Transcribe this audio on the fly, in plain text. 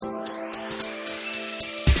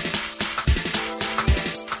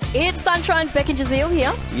It's Sunshine's Beck and Jazeel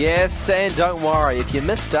here. Yes, and don't worry, if you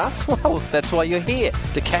missed us, well, that's why you're here,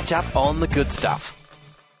 to catch up on the good stuff.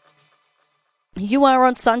 You are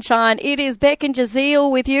on Sunshine. It is Beck and Jazeel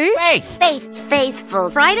with you. Faithful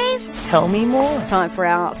Fridays? Tell me more. It's time for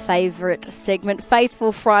our favourite segment,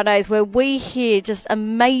 Faithful Fridays, where we hear just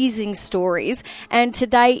amazing stories. And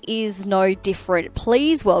today is no different.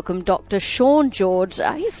 Please welcome Dr. Sean George.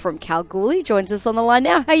 He's from Kalgoorlie. Joins us on the line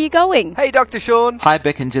now. How are you going? Hey, Dr. Sean. Hi,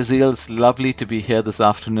 Beck and Jazeel. It's lovely to be here this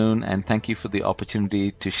afternoon, and thank you for the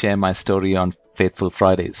opportunity to share my story on Faithful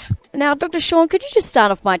Fridays. Now, Dr. Sean, could you just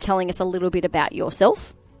start off by telling us a little bit about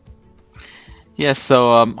yourself? Yes,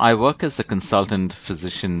 so I work as a consultant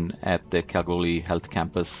physician at the Kalgoorlie Health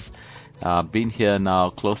Campus. Been here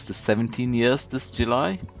now close to 17 years this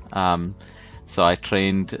July. So I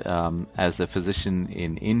trained as a physician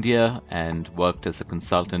in India and worked as a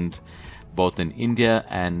consultant both in India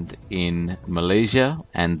and in Malaysia.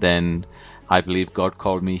 And then I believe God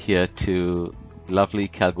called me here to lovely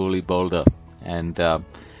Kalgoorlie Boulder. And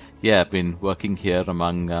I've been working here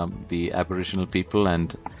among the Aboriginal people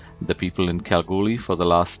and the people in Kalgoorlie for the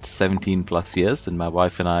last 17 plus years. And my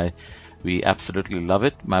wife and I, we absolutely love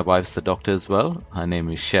it. My wife's a doctor as well. Her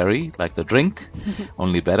name is Sherry, like the drink,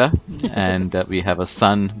 only better. And we have a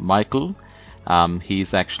son, Michael.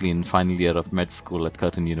 He's actually in final year of med school at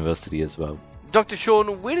Curtin University as well. Dr.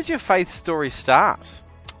 Sean, where did your faith story start?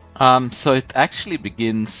 So it actually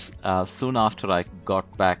begins soon after I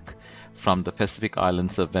got back from the Pacific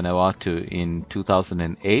Islands of Vanuatu in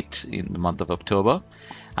 2008 in the month of October.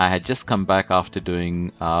 I had just come back after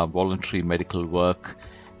doing voluntary medical work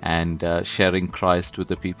and sharing Christ with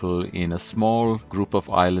the people in a small group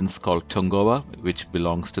of islands called Tongawa, which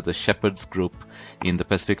belongs to the Shepherds group in the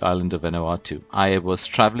Pacific island of Vanuatu. I was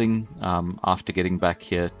traveling after getting back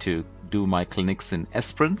here to do my clinics in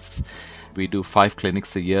Esperance. We do 5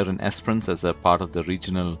 clinics a year in Esperance as a part of the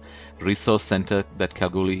regional resource center that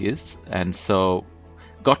Kalgoorlie is. And so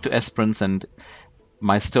got to Esperance, and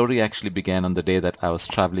my story actually began on the day that I was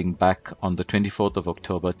traveling back on the 24th of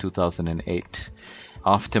October 2008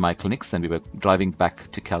 after my clinics, and we were driving back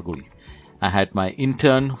to Kalgoorlie. I had my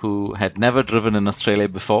intern who had never driven in Australia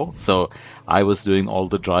before, so I was doing all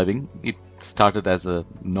the driving. It started as a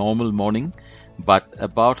normal morning, but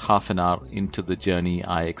about half an hour into the journey,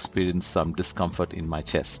 I experienced some discomfort in my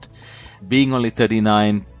chest. Being only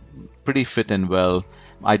 39, pretty fit and well,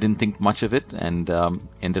 I didn't think much of it and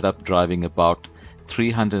ended up driving about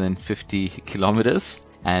 350 kilometers.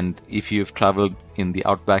 And if you've traveled in the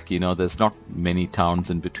outback, you know there's not many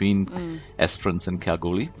towns in between Esperance and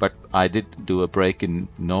Kalgoorlie. But I did do a break in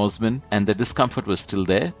Norseman, and the discomfort was still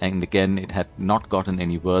there. And again, it had not gotten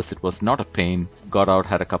any worse. It was not a pain. Got out,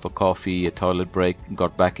 had a cup of coffee, a toilet break,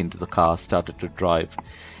 got back into the car, started to drive.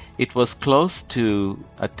 It was close to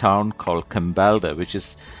a town called Kambalda, which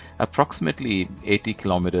is approximately 80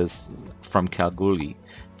 kilometers from Kalgoorlie.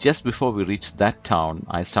 Just before we reached that town,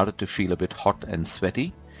 I started to feel a bit hot and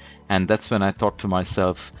sweaty. And that's when I thought to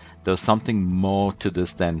myself, there's something more to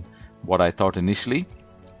this than what I thought initially.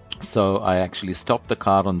 So I actually stopped the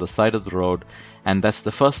car on the side of the road. And that's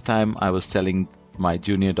the first time I was telling my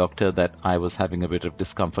junior doctor that I was having a bit of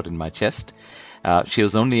discomfort in my chest. She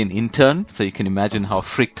was only an intern, so you can imagine how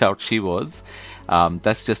freaked out she was.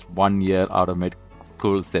 That's just 1 year out of medical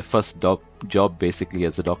school. It's their first job basically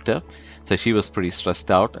as a doctor. So she was pretty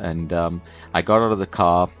stressed out, and I got out of the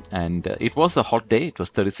car, and it was a hot day. It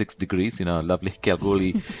was 36 degrees, lovely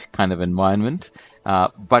Kalgoorlie kind of environment.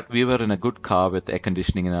 But we were in a good car with air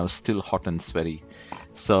conditioning, and I was still hot and sweaty.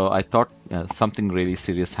 So I thought something really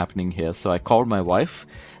serious happening here. So I called my wife,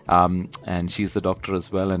 and she's the doctor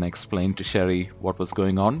as well, and I explained to Sherry what was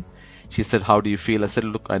going on. She said, "How do you feel?" I said,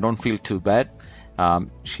 "Look, I don't feel too bad."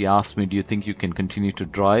 She asked me, "Do you think you can continue to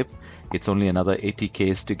drive? It's only another 80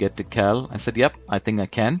 k's to get to Cal." I said, "Yep, I think I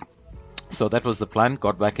can." So that was the plan.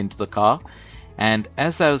 Got back into the car. And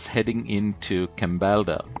as I was heading into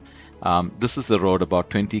Kambalda, this is a road about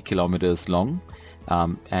 20 kilometers long.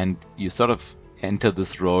 And you sort of enter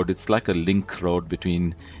this road. It's like a link road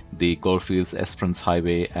between the Goldfields Esperance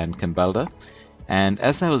Highway and Kambalda. And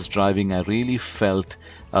as I was driving, I really felt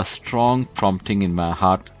a strong prompting in my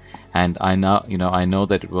heart. And I know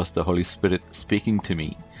that it was the Holy Spirit speaking to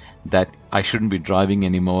me that I shouldn't be driving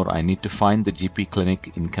anymore. I need to find the GP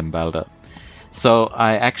clinic in Kambalda. So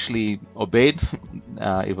I actually obeyed.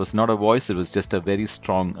 It was not a voice. It was just a very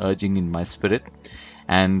strong urging in my spirit,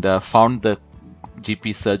 and found the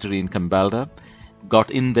GP surgery in Kambalda.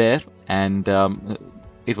 Got in there, and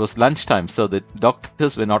it was lunchtime. So the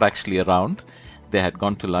doctors were not actually around. They had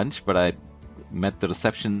gone to lunch, but I met the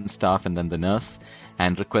reception staff and then the nurse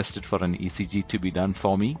and requested for an ECG to be done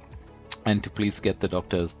for me and to please get the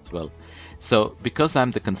doctor as well. So because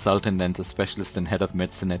I'm the consultant and the specialist and head of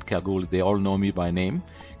medicine at Kalgoorlie, they all know me by name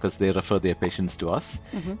because they refer their patients to us.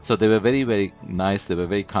 Mm-hmm. So they were very, very nice. They were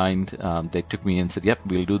very kind. They took me and said, yep,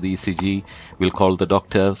 we'll do the ECG. We'll call the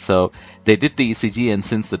doctor. So they did the ECG, and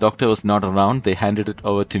since the doctor was not around, they handed it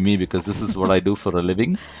over to me because this is what I do for a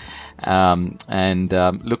living. When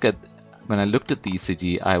I looked at the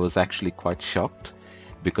ECG, I was actually quite shocked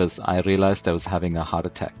because I realized I was having a heart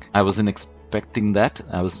attack. I wasn't expecting that.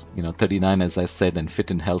 I was, 39, as I said, and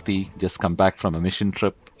fit and healthy, just come back from a mission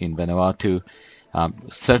trip in Vanuatu.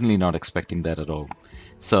 Certainly not expecting that at all.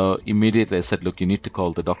 So immediately I said, look, you need to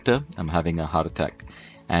call the doctor. I'm having a heart attack.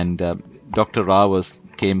 And Dr. Rao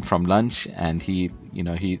came from lunch, and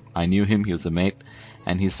I knew him. He was a mate.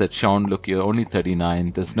 And he said, Sean, look, you're only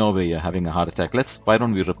 39. There's no way you're having a heart attack. Why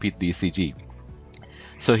don't we repeat the ECG?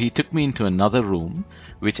 So he took me into another room,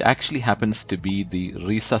 which actually happens to be the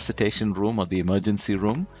resuscitation room or the emergency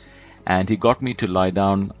room. And he got me to lie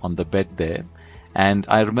down on the bed there. And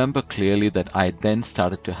I remember clearly that I then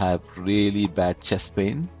started to have really bad chest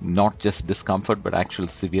pain, not just discomfort, but actual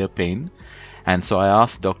severe pain. And so I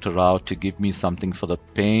asked Dr. Rao to give me something for the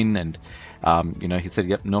pain. And, he said,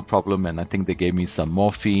 yep, no problem. And I think they gave me some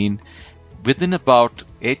morphine. Within about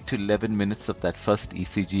 8 to 11 minutes of that first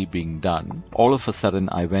ECG being done, all of a sudden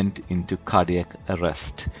I went into cardiac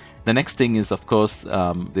arrest. The next thing is, of course,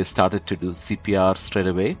 they started to do CPR straight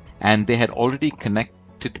away, and they had already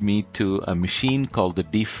connected me to a machine called the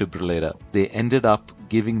defibrillator. They ended up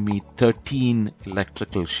giving me 13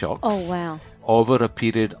 electrical shocks. Oh, wow. Over a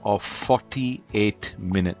period of 48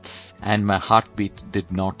 minutes, and my heartbeat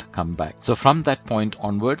did not come back. So from that point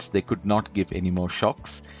onwards, they could not give any more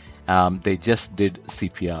shocks. They just did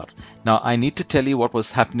CPR. Now, I need to tell you what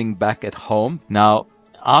was happening back at home. Now,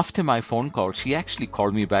 after my phone call, she actually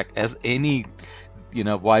called me back as any,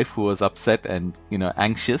 wife who was upset and,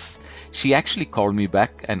 anxious. She actually called me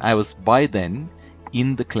back, and I was by then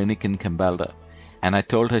in the clinic in Kambalda. And I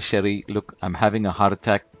told her, Sherry, look, I'm having a heart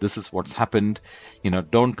attack. This is what's happened.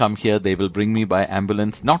 Don't come here. They will bring me by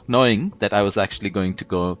ambulance, not knowing that I was actually going to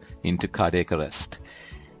go into cardiac arrest.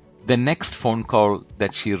 The next phone call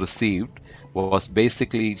that she received was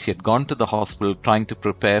basically she had gone to the hospital trying to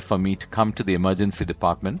prepare for me to come to the emergency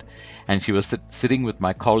department, and she was sitting with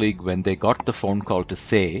my colleague when they got the phone call to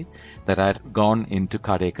say that I had gone into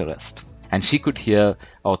cardiac arrest. And she could hear,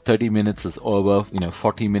 30 minutes is over,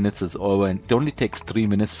 40 minutes is over, and it only takes 3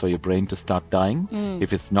 minutes for your brain to start dying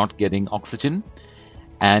if it's not getting oxygen.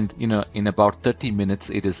 And, in about 30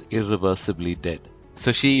 minutes, it is irreversibly dead.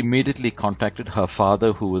 So she immediately contacted her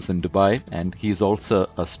father, who was in Dubai, and he's also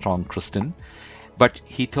a strong Christian. But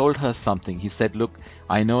he told her something. He said, look,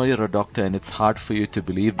 I know you're a doctor and it's hard for you to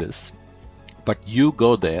believe this, but you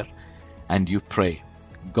go there and you pray.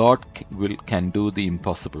 God can do the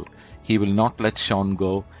impossible. He will not let Sean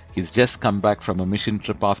go. He's just come back from a mission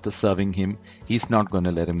trip after serving him. He's not going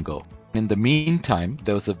to let him go. In the meantime,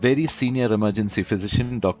 there was a very senior emergency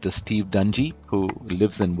physician, Dr. Steve Dungy, who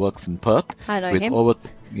lives and works in Perth. I know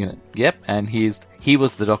him. And he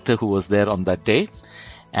was the doctor who was there on that day.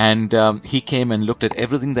 And he came and looked at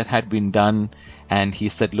everything that had been done. And he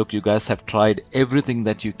said, look, you guys have tried everything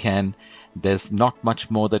that you can. There's not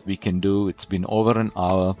much more that we can do. It's been over an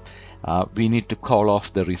hour. We need to call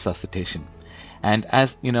off the resuscitation. And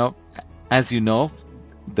as you know,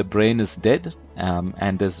 the brain is dead,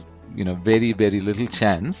 and there's very, very little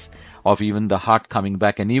chance of even the heart coming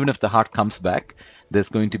back. And even if the heart comes back, there's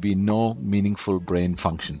going to be no meaningful brain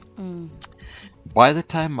function. By the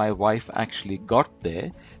time my wife actually got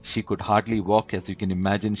there, she could hardly walk. As you can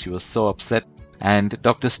imagine, she was so upset. And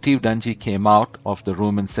Dr. Steve Dungy came out of the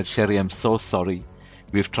room and said, Sherry, I'm so sorry.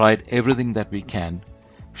 We've tried everything that we can.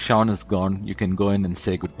 Sean is gone. You can go in and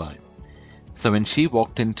say goodbye. So when she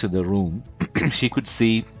walked into the room, she could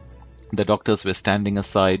see the doctors were standing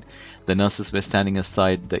aside, the nurses were standing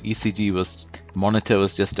aside, the ECG monitor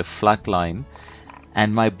was just a flat line,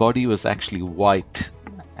 and my body was actually white,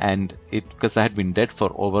 and because I had been dead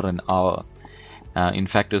for over an hour. In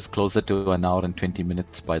fact, it was closer to an hour and 20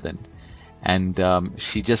 minutes by then. And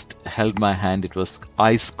she just held my hand. It was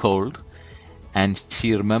ice cold, and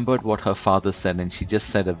she remembered what her father said, and she just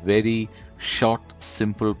said a very short,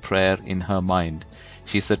 simple prayer in her mind.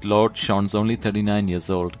 She said, Lord, Sean's only 39 years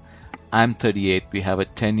old. I'm 38. We have a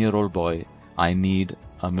 10-year-old boy. I need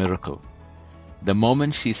a miracle. The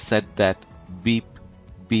moment she said that, beep,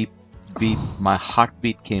 beep, beep, my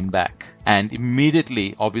heartbeat came back. And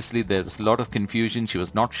immediately, obviously, there was a lot of confusion. She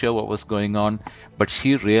was not sure what was going on, but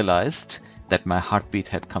she realized that my heartbeat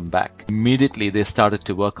had come back. Immediately, they started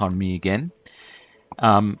to work on me again.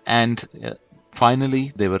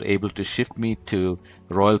 Finally, they were able to shift me to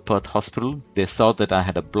Royal Perth Hospital. They saw that I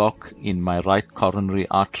had a block in my right coronary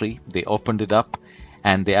artery. They opened it up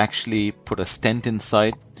and they actually put a stent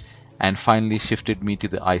inside and finally shifted me to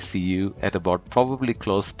the ICU at about probably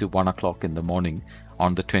close to 1 o'clock in the morning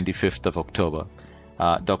on the 25th of October.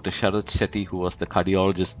 Dr. Sharad Shetty, who was the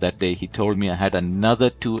cardiologist that day, he told me I had another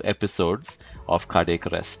 2 episodes of cardiac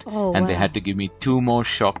arrest. And they had to give me 2 more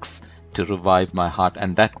shocks to revive my heart.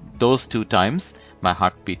 And those 2 times, my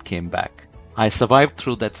heartbeat came back. I survived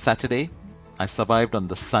through that Saturday. I survived on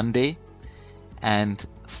the Sunday. And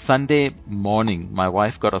Sunday morning, my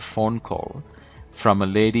wife got a phone call from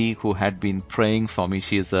a lady who had been praying for me.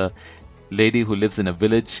 She is a lady who lives in a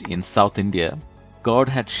village in South India. God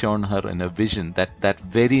had shown her in a vision that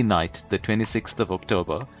very night, the 26th of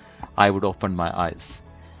October, I would open my eyes.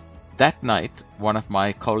 That night, one of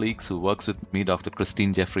my colleagues who works with me, Dr.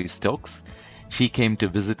 Christine Jeffries-Stokes, she came to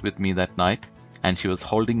visit with me that night, and she was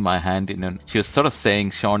holding my hand she was sort of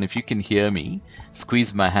saying, Sean, if you can hear me,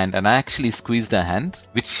 squeeze my hand. And I actually squeezed her hand,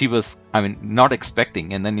 which she was, not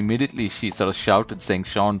expecting. And then immediately she sort of shouted saying,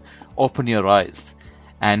 Sean, open your eyes.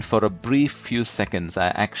 And for a brief few seconds, I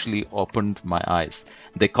actually opened my eyes.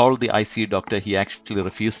 They called the ICU doctor. He actually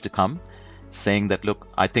refused to come, saying that, look,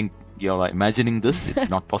 I think you're imagining this. It's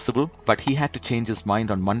not possible. But he had to change his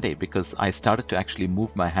mind on Monday because I started to actually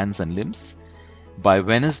move my hands and limbs. By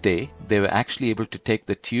Wednesday, they were actually able to take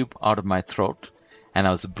the tube out of my throat, and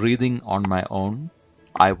I was breathing on my own.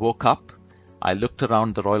 I woke up. I looked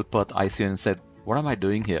around the Royal Perth ICU and said, what am I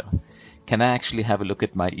doing here? Can I actually have a look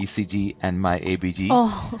at my ECG and my ABG?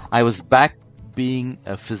 I was back being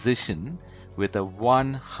a physician with a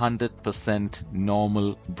 100%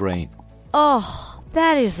 normal brain.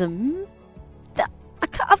 That is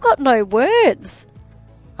I've got no words.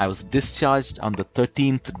 I was discharged on the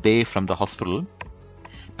 13th day from the hospital.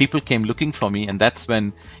 People came looking for me, and that's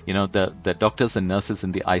when, the doctors and nurses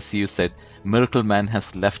in the ICU said, Miracle Man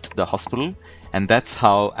has left the hospital. And that's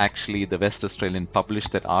how actually the West Australian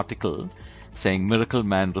published that article saying Miracle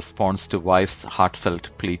Man responds to wife's heartfelt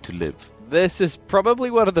plea to live. This is probably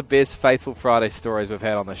one of the best Faithful Friday stories we've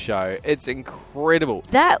had on the show. It's incredible.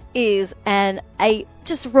 That is a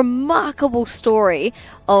just remarkable story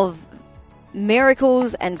of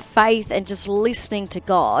miracles and faith and just listening to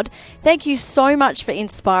God. Thank you so much for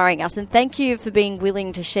inspiring us, and thank you for being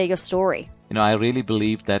willing to share your story. I really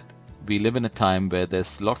believe that we live in a time where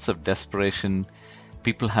there's lots of desperation.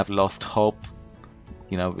 People have lost hope,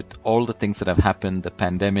 with all the things that have happened, the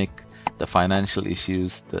pandemic, the financial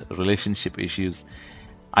issues, the relationship issues.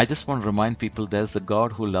 I just want to remind people there's a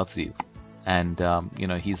God who loves you, and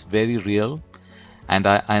he's very real. And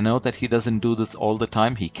I know that he doesn't do this all the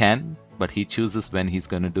time. He can, but he chooses when he's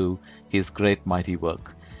going to do his great mighty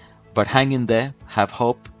work. But hang in there, have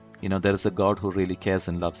hope. There is a God who really cares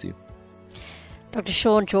and loves you. Dr.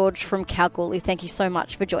 Sean George from Kalgoorlie, thank you so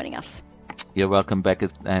much for joining us. You're welcome, Beck,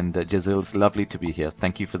 and Jazeel, it's lovely to be here.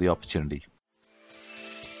 Thank you for the opportunity.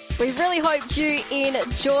 We really hoped you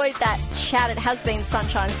enjoyed that chat. It has been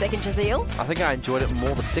Sunshine's Beck and Jazeel. I think I enjoyed it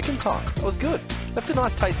more the second time. It was good. Left a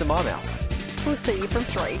nice taste in my mouth. We'll see you from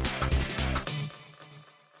 3.